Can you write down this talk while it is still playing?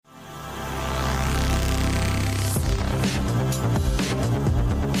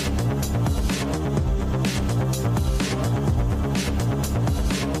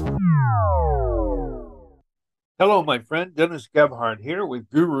Hello, my friend. Dennis Gebhardt here with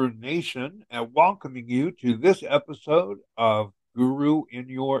Guru Nation and welcoming you to this episode of Guru in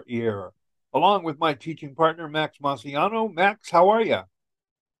Your Ear, along with my teaching partner, Max Masiano. Max, how are you?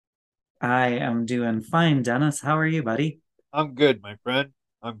 I am doing fine, Dennis. How are you, buddy? I'm good, my friend.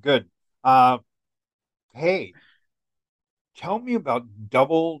 I'm good. Uh, hey, tell me about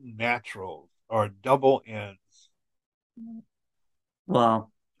double naturals or double ends.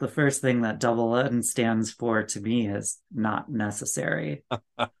 Well, the first thing that double N stands for to me is not necessary,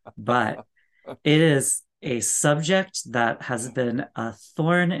 but it is a subject that has been a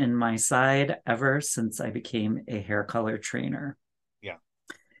thorn in my side ever since I became a hair color trainer. Yeah.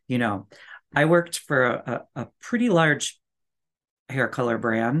 You know, I worked for a pretty large hair color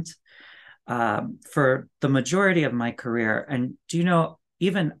brand for the majority of my career. And do you know,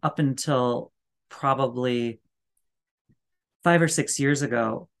 even up until probably 5 or 6 years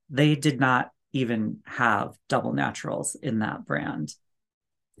ago, they did not even have double naturals in that brand.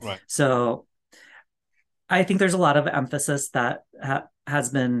 Right. So I think there's a lot of emphasis that has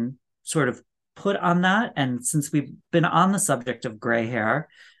been sort of put on that. And since we've been on the subject of gray hair,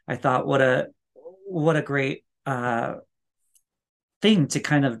 I thought what a great thing to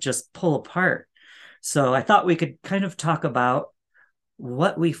kind of just pull apart. So I thought we could kind of talk about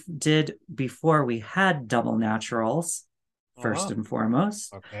what we did before we had double naturals, first Uh-huh. and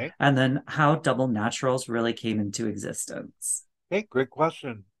foremost, Okay. and then how double naturals really came into existence. Hey, great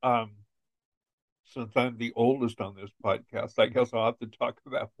question. Since I'm the oldest on this podcast, I guess I'll have to talk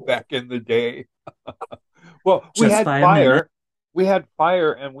about back in the day. Well, we Just had by a minute. fire. We had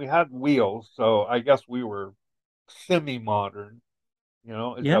fire and we had wheels, so I guess we were semi-modern, is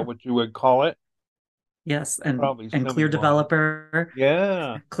that Yeah. what you would call it? Yes. And Probably and clear semi-modern. developer,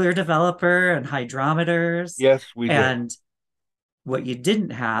 Yeah. clear developer and hydrometers. Yes, we did. And what you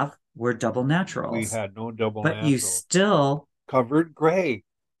didn't have were double We naturals. had no double But you natural. still, Covered gray,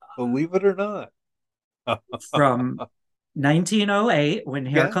 believe it or not. from 1908, when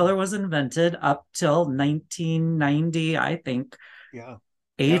hair Yeah, color was invented, up till 1990, I think, yeah,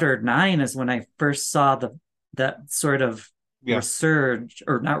 eight yeah, or nine is when I first saw the that sort of yeah, resurge,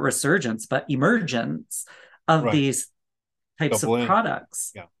 or not resurgence, but emergence of right. these types Double of ends.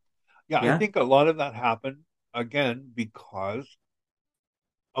 products. Yeah. Yeah, I Yeah. think a lot of that happened again because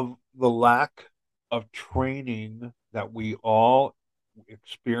of the lack of training that we all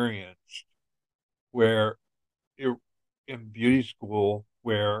experienced where it, in beauty school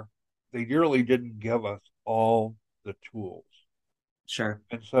where they really didn't give us all the tools. Sure.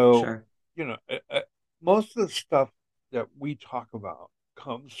 And so, Sure. you know, most of the stuff that we talk about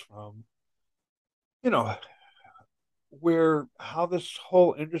comes from, you know, where how this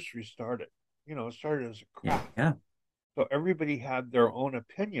whole industry started. It started as a Yeah. craft. Yeah. So everybody had their own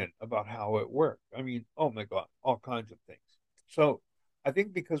opinion about how it worked. I mean, oh my God, all kinds of things. So I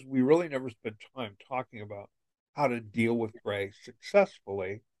think because we really never spent time talking about how to deal with gray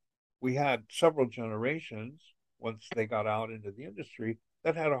successfully, we had several generations once they got out into the industry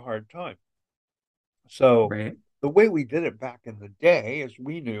that had a hard time. So Right. the way we did it back in the day is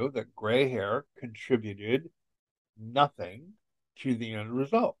we knew that gray hair contributed nothing to the end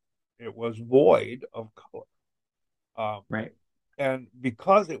result. It was void of color. Um, Right. And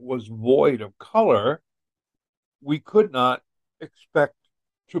because it was void of color, we could not expect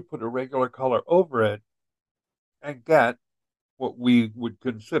to put a regular color over it and get what we would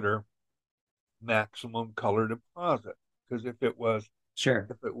consider maximum color deposit. Because Sure.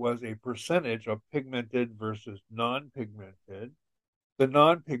 if it was a percentage of pigmented versus non-pigmented, the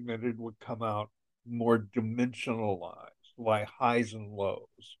non-pigmented would come out more dimensionalized, like highs and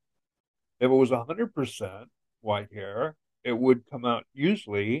lows. If it was 100% white hair, it would come out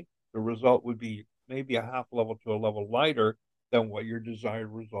usually, the result would be maybe a half level to a level lighter than what your desired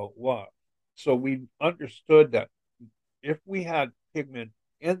result was. So we understood that if we had pigment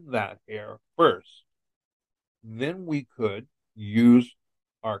in that hair first, then we could use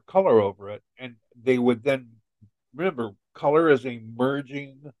our color over it. And they would then, remember, color is a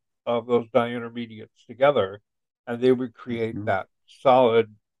merging of those diintermediates together, and they would create Mhm. that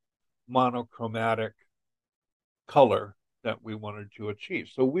solid monochromatic color that we wanted to achieve.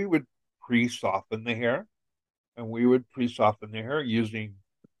 So we would pre-soften the hair, and we would pre-soften the hair using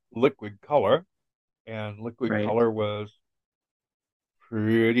liquid color, and liquid Right. color was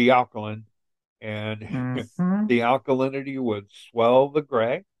pretty alkaline, and Hmm. the alkalinity would swell the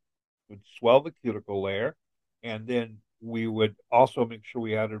gray, would swell the cuticle layer, and then we would also make sure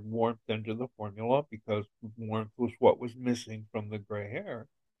we added warmth into the formula because warmth was what was missing from the gray hair.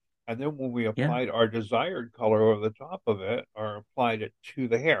 And then when we Yeah. applied our desired color over the top of it, or applied it to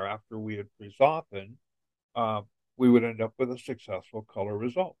the hair after we had pre-softened, we would end up with a successful color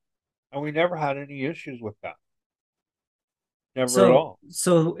result. And we never had any issues with that. Never at So, all.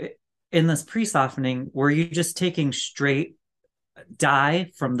 so in this pre-softening, were you just taking straight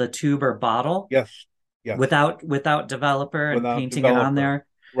dye from the tube or bottle Yes, yes, without developer and without painting it on developer. there?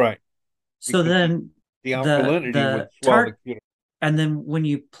 Right. So Because then the the alkalinity would the swell the tart cuticle. and then when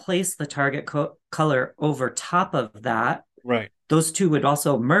you place the target color over top of that, Right. those two would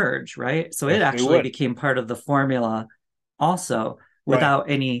also merge, right? So it Yes, they actually would. became part of the formula also Right. without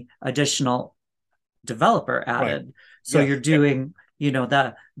any additional developer Right. added. So Yes. you're doing,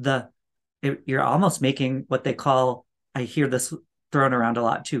 you're almost making what they call, I hear this thrown around a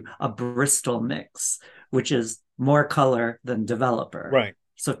lot too, a Bristol mix, which is more color than developer. Right.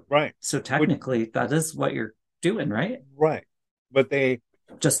 So Right. so Which technically that is what you're doing, right? right. But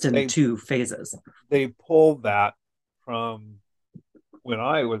Just in they two phases. they pulled that from when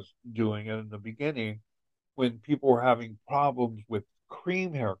I was doing it in the beginning, when people were having problems with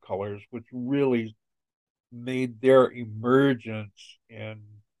cream hair colors, which really made their emergence in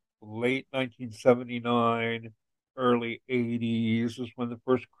late 1979, early 80s is when the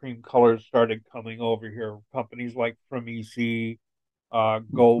first cream colors started coming over here. Companies like Frimisi,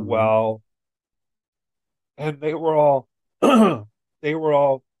 Mhm. Goldwell, and they were all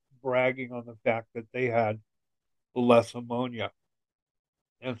bragging on the fact that they had less ammonia.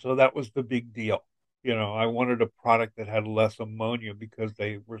 And so that was the big deal. I wanted a product that had less ammonia because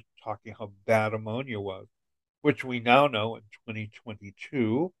they were talking how bad ammonia was, which we now know in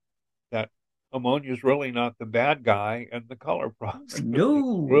 2022 that ammonia is really not the bad guy and the color process. It's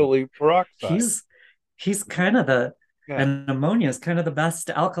No, really peroxide. he's he's kind of the Yeah, and ammonia is kind of the best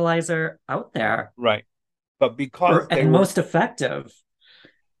alkalizer out there, right. But because or they and were most effective.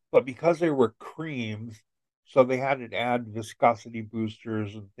 but because they were creams, so they had to add viscosity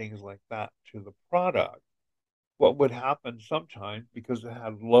boosters and things like that to the product. What would happen sometimes, because it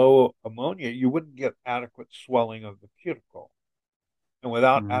had low ammonia, you wouldn't get adequate swelling of the cuticle. And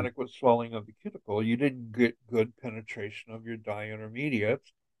without Mm, adequate swelling of the cuticle, you didn't get good penetration of your dye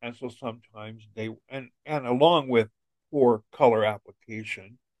intermediates. And so sometimes and along with poor color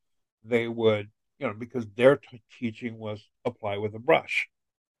application, they would, because their teaching was apply with a brush.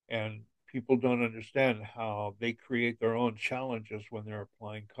 And people don't understand how they create their own challenges when they're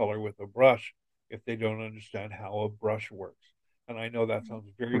applying color with a brush if they don't understand how a brush works. And I know that sounds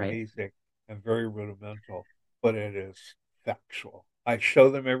very right. basic and very rudimental, but it is factual. I show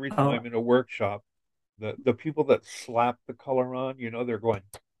them every Oh, time in a workshop. The people that slap the color on,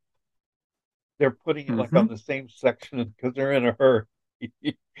 they're putting it like on hmm. the same section because they're in a hurry.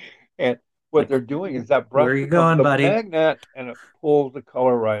 And what Like, they're doing is that where brush are you becomes going, a buddy? magnet and it pulls the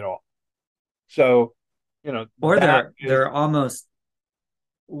color right off. So, Or that is, they're almost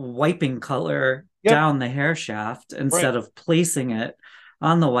wiping color yep, down the hair shaft right, instead of placing it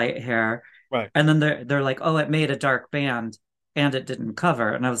on the white hair. right. And then they're like, oh, it made a dark band and it didn't cover.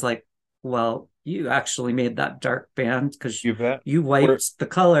 And I was like, well, you actually made that dark band because You bet. you Where wiped the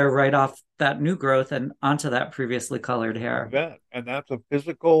color right off that new growth and onto that previously colored you hair. bet. And that's a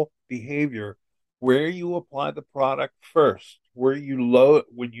physical behavior where you apply the product first, where you load,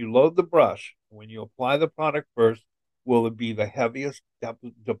 when you load the brush, when you apply the product first, will it be the heaviest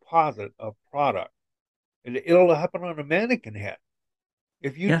deposit of product. It'll happen on a mannequin head.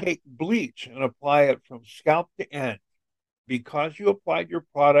 If you Yeah, take bleach and apply it from scalp to end, because you applied your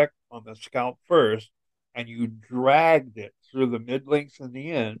product on the scalp first and you dragged it through the mid links and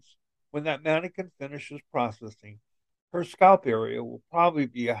the ends, when that mannequin finishes processing, her scalp area will probably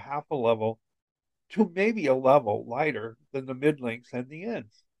be a half a level to maybe a level lighter than the mid links and the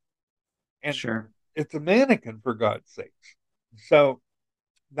ends. And sure. it's a mannequin, for God's sakes. So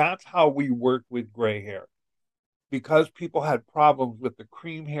that's how we work with gray hair. Because people had problems with the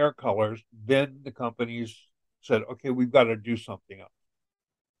cream hair colors, then the companies said, okay, we've got to do something else.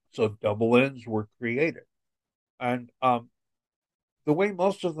 So double ends were created. And the way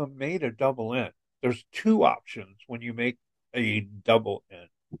most of them made a double end, there's two options when you make a double end.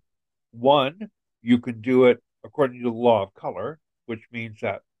 One, you can do it according to the law of color, which means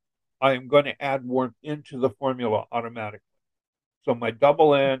that I am going to add warmth into the formula automatically. So my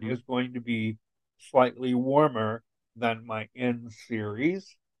double end Mhm. is going to be slightly warmer than my end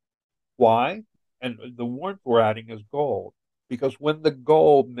series. Why? And the warmth we're adding is gold. Because when the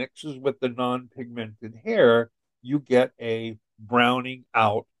gold mixes with the non-pigmented hair, you get a browning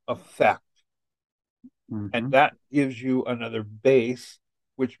out effect. And Mhm. that gives you another base,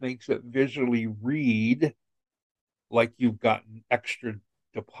 which makes it visually read like you've got an extra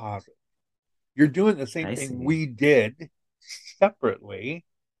deposit. You're doing the same I thing see. we did separately,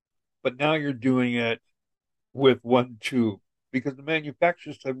 but now you're doing it with one tube because the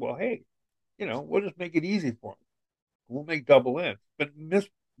manufacturer said, well, hey, we'll just make it easy for them. We'll make double ends. But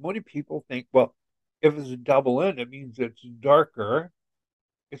many people think, well, if it's a double end, it means it's darker.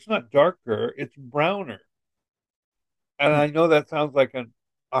 It's not darker, it's browner. And I know that sounds like an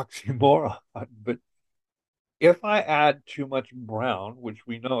oxymoron, but if I add too much brown, which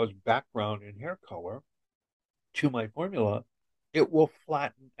we know is background in hair color, to my formula, it will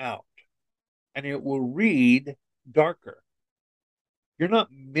flatten out and it will read darker. You're not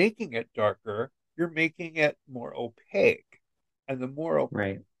making it darker, you're making it more opaque. And the more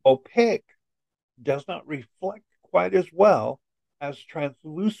Right. opaque does not reflect quite as well as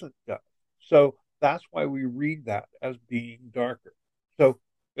translucent does. So that's why we read that as being darker. So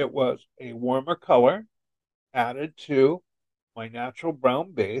it was a warmer color added to my natural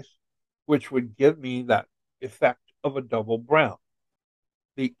brown base, which would give me that effect of a double brown.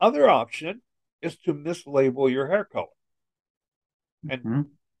 The other option is to mislabel your hair color. And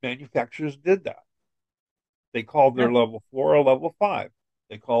Mhm. manufacturers did that. They called their Yeah, level 4 a level 5.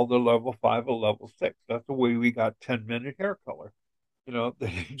 They called their level 5 a level 6. That's the way we got 10-minute hair color. You know,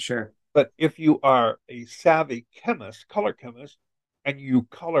 sure. but if you are a savvy chemist, color chemist, and you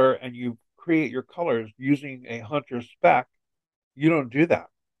color and you create your colors using a hunter spec, you don't do that.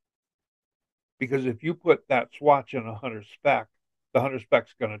 Because if you put that swatch in a hunter spec, the hunter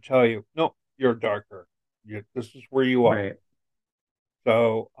spec's going to tell you, no, you're darker. This is where you are. Right.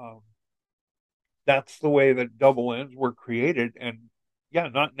 So that's the way that double ends were created. And yeah,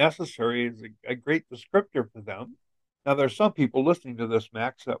 not necessary is a great descriptor for them. Now, there's some people listening to this,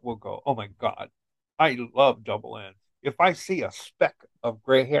 Max, that will go, oh my God, I love double ends. If I see a speck of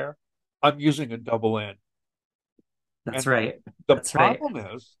gray hair, I'm using a double end. That's And right. the That's right.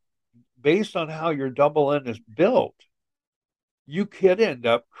 problem is, based on how your double end is built, you could end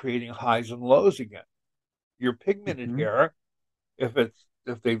up creating highs and lows again. Your pigmented Mhm. hair, if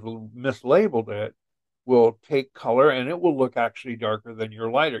they've mislabeled it, will take color and it will look actually darker than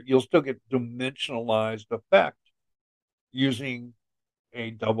your lighter. You'll still get dimensionalized effect using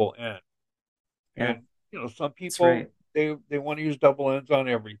a double end. Yeah, And some that's people right. they want to use double ends on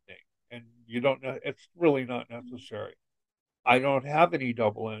everything, and you don't know it's really not necessary. I don't have any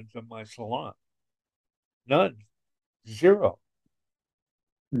double ends in my salon. None. Zero.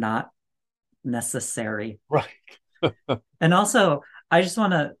 Not necessary. Right. And also, I just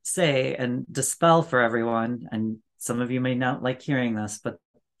want to say and dispel for everyone, and some of you may not like hearing this, but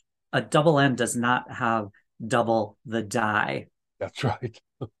a double N does not have double the dye. That's right.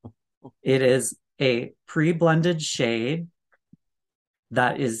 It is a pre-blended shade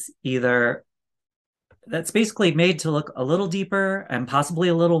that is either that's basically made to look a little deeper and possibly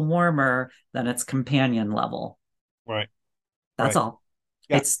a little warmer than its companion level. Right. That's Right. all.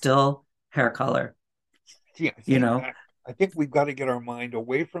 Yeah. It's still hair color, you See, know? Mac, I think we've got to get our mind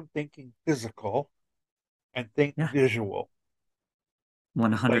away from thinking physical and think Yeah, visual. It's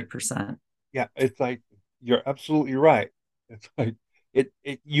like, 100%. yeah, it's like you're absolutely right. It's like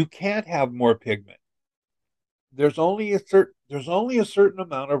you can't have more pigment. There's only a certain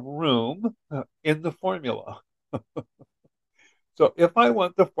amount of room in the formula. So if I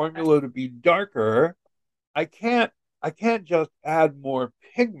want the formula to be darker, I can't I can't just add more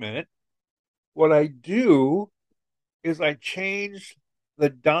pigment. What I do is I change the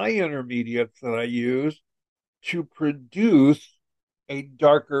dye intermediates that I use to produce a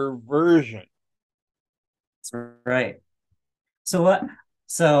darker version. That's right. So what?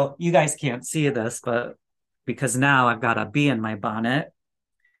 So you guys can't see this, but because now I've got a bee in my bonnet,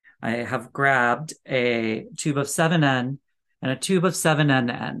 I have grabbed a tube of 7N and a tube of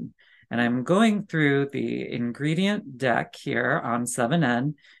 7NN. And I'm going through the ingredient deck here on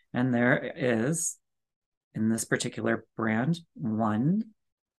 7N, and there is, in this particular brand, 1,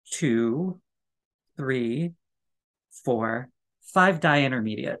 2, 3, 4, 5 dye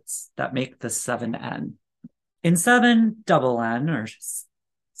intermediates that make the 7N. In 7NN or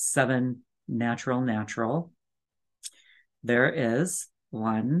 7 natural, there is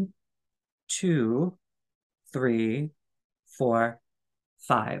 1, 2, 3, 4,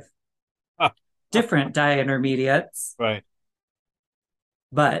 5 different dye intermediates, Right,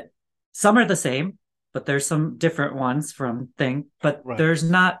 but some are the same, but there's some different ones from thing, but right, there's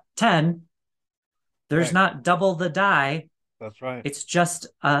not 10, there's right. not double the dye. That's right. It's just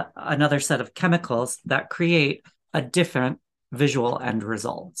another set of chemicals that create a different visual end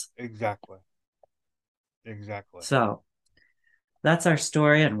result. Exactly. Exactly. So that's our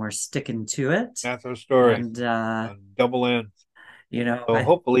story, and we're sticking to it. That's our story And on double ends. So I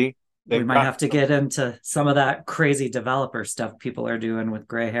hopefully we they've might gotten have to some. get into some of that crazy developer stuff people are doing with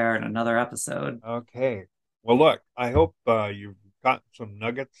gray hair in another episode. Okay. Well, look, I hope you've gotten some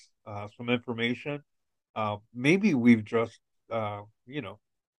nuggets, some information. Maybe we've just, you know,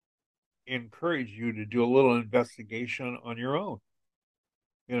 encouraged you to do a little investigation on your own.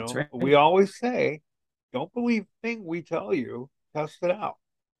 You That's know, we right. always say, don't believe thing we tell you, test it out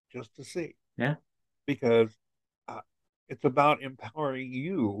just to see, Yeah, because uh, it's about empowering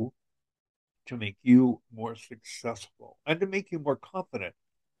you to make you more successful and to make you more confident.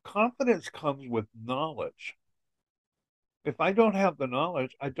 Confidence comes with knowledge. If I don't have the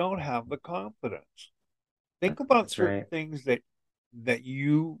knowledge, I don't have the confidence. Think about that's certain right. things that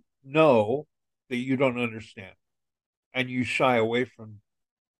you know that you don't understand, and you shy away from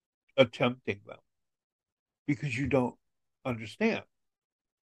attempting them because you don't understand.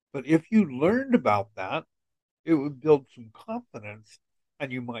 But if you learned about that, it would build some confidence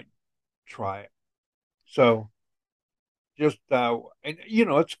and you might try it. So just and you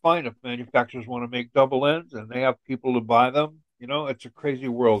know, it's fine if manufacturers want to make double ends and they have people to buy them. You know, it's a crazy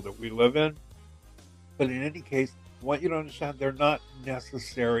world that we live in. But in any case, I want you to understand they're not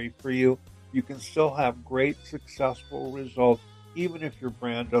necessary for you. You can still have great successful results even if your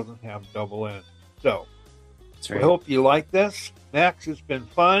brand doesn't have double ends. So That's we right. hope you like this. Max, it's been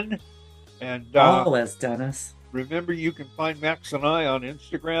fun. And Always, Dennis. remember, you can find Max and I on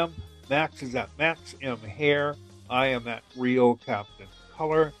Instagram. Max is at Max M Hair. I am at Real Captain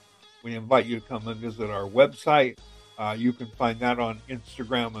Color. We invite you to come and visit our website. You can find that on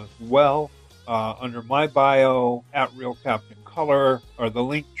Instagram as well. Under my bio at Real Captain Color, or the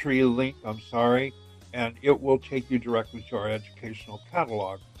Linktree link, I'm sorry, and it will take you directly to our educational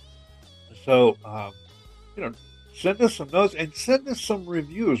catalog. So, you know, send us some notes and send us some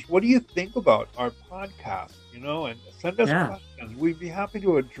reviews. What do you think about our podcast? You know, and send us Yeah. questions. We'd be happy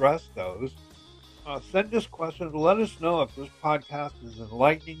to address those. Send us questions. Let us know if this podcast is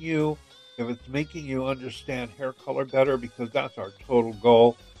enlightening you, if it's making you understand hair color better, because that's our total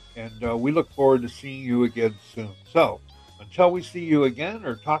goal. And we look forward to seeing you again soon. So until we see you again,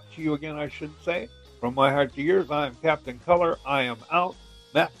 or talk to you again, I should say, from my heart to yours, I am Captain Color. I am out.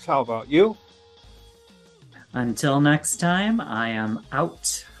 Max, how about you? Until next time, I am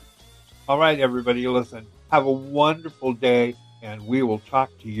out. All right, everybody, listen. Have a wonderful day, and we will talk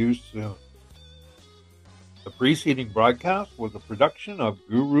to you soon. The preceding broadcast was a production of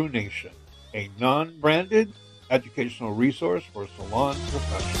Guru Nation, a non branded educational resource for salon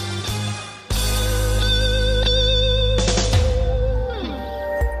professionals.